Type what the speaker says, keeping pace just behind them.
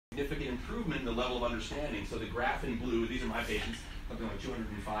the level of understanding. So the graph in blue, these are my patients, something like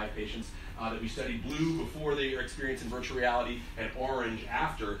 205 patients that we studied, blue before they are experiencing virtual reality and orange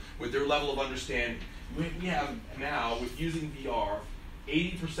after, with their level of understanding. We have now, with using VR,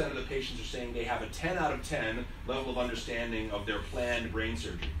 80% of the patients are saying they have a 10 out of 10 level of understanding of their planned brain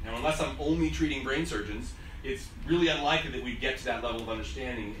surgery. Now, unless I'm only treating brain surgeons, it's really unlikely that we'd get to that level of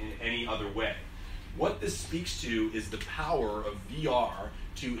understanding in any other way. What this speaks to is the power of VR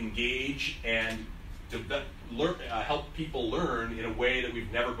to engage and help people learn in a way that we've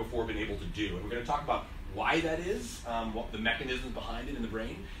never before been able to do. And we're going to talk about why that is, what the mechanisms behind it in the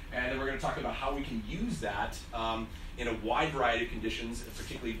brain, and then we're going to talk about how we can use that in a wide variety of conditions,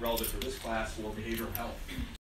 particularly relevant for this class for behavioral health.